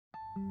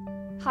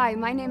Hi,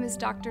 my name is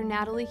Dr.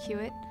 Natalie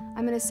Hewitt.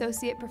 I'm an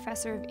Associate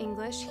Professor of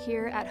English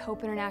here at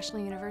Hope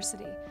International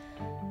University.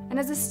 And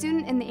as a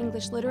student in the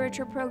English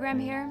Literature program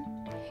here,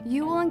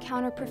 you will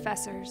encounter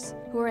professors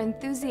who are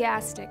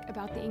enthusiastic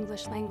about the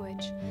English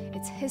language,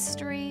 its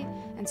history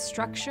and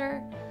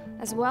structure,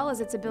 as well as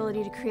its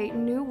ability to create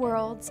new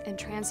worlds and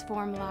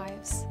transform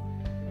lives.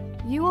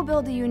 You will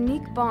build a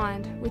unique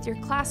bond with your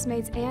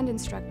classmates and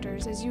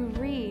instructors as you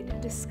read,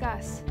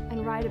 discuss,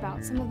 and write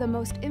about some of the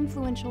most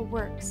influential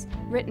works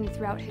written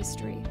throughout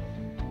history.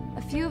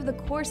 A few of the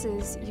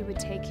courses you would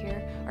take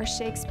here are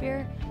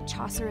Shakespeare,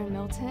 Chaucer and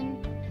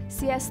Milton,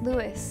 C.S.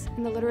 Lewis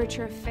and the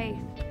Literature of Faith,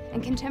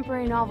 and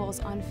contemporary novels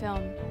on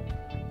film.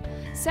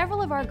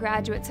 Several of our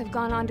graduates have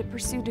gone on to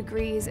pursue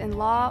degrees in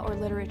law or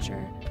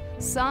literature.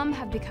 Some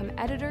have become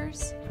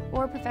editors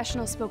or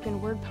professional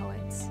spoken word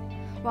poets,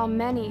 while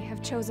many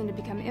have chosen to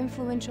become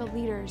influential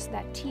leaders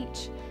that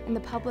teach in the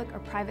public or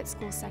private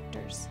school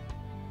sectors.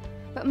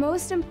 But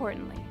most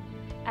importantly,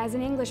 as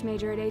an English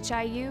major at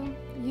HIU,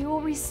 you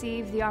will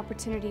receive the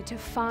opportunity to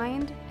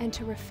find and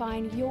to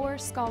refine your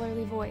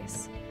scholarly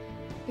voice.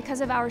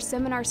 Because of our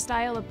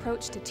seminar-style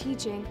approach to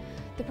teaching,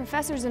 the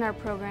professors in our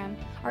program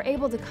are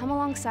able to come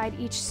alongside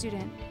each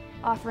student,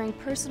 offering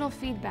personal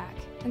feedback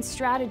and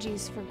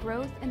strategies for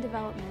growth and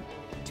development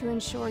to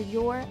ensure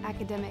your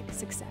academic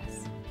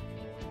success.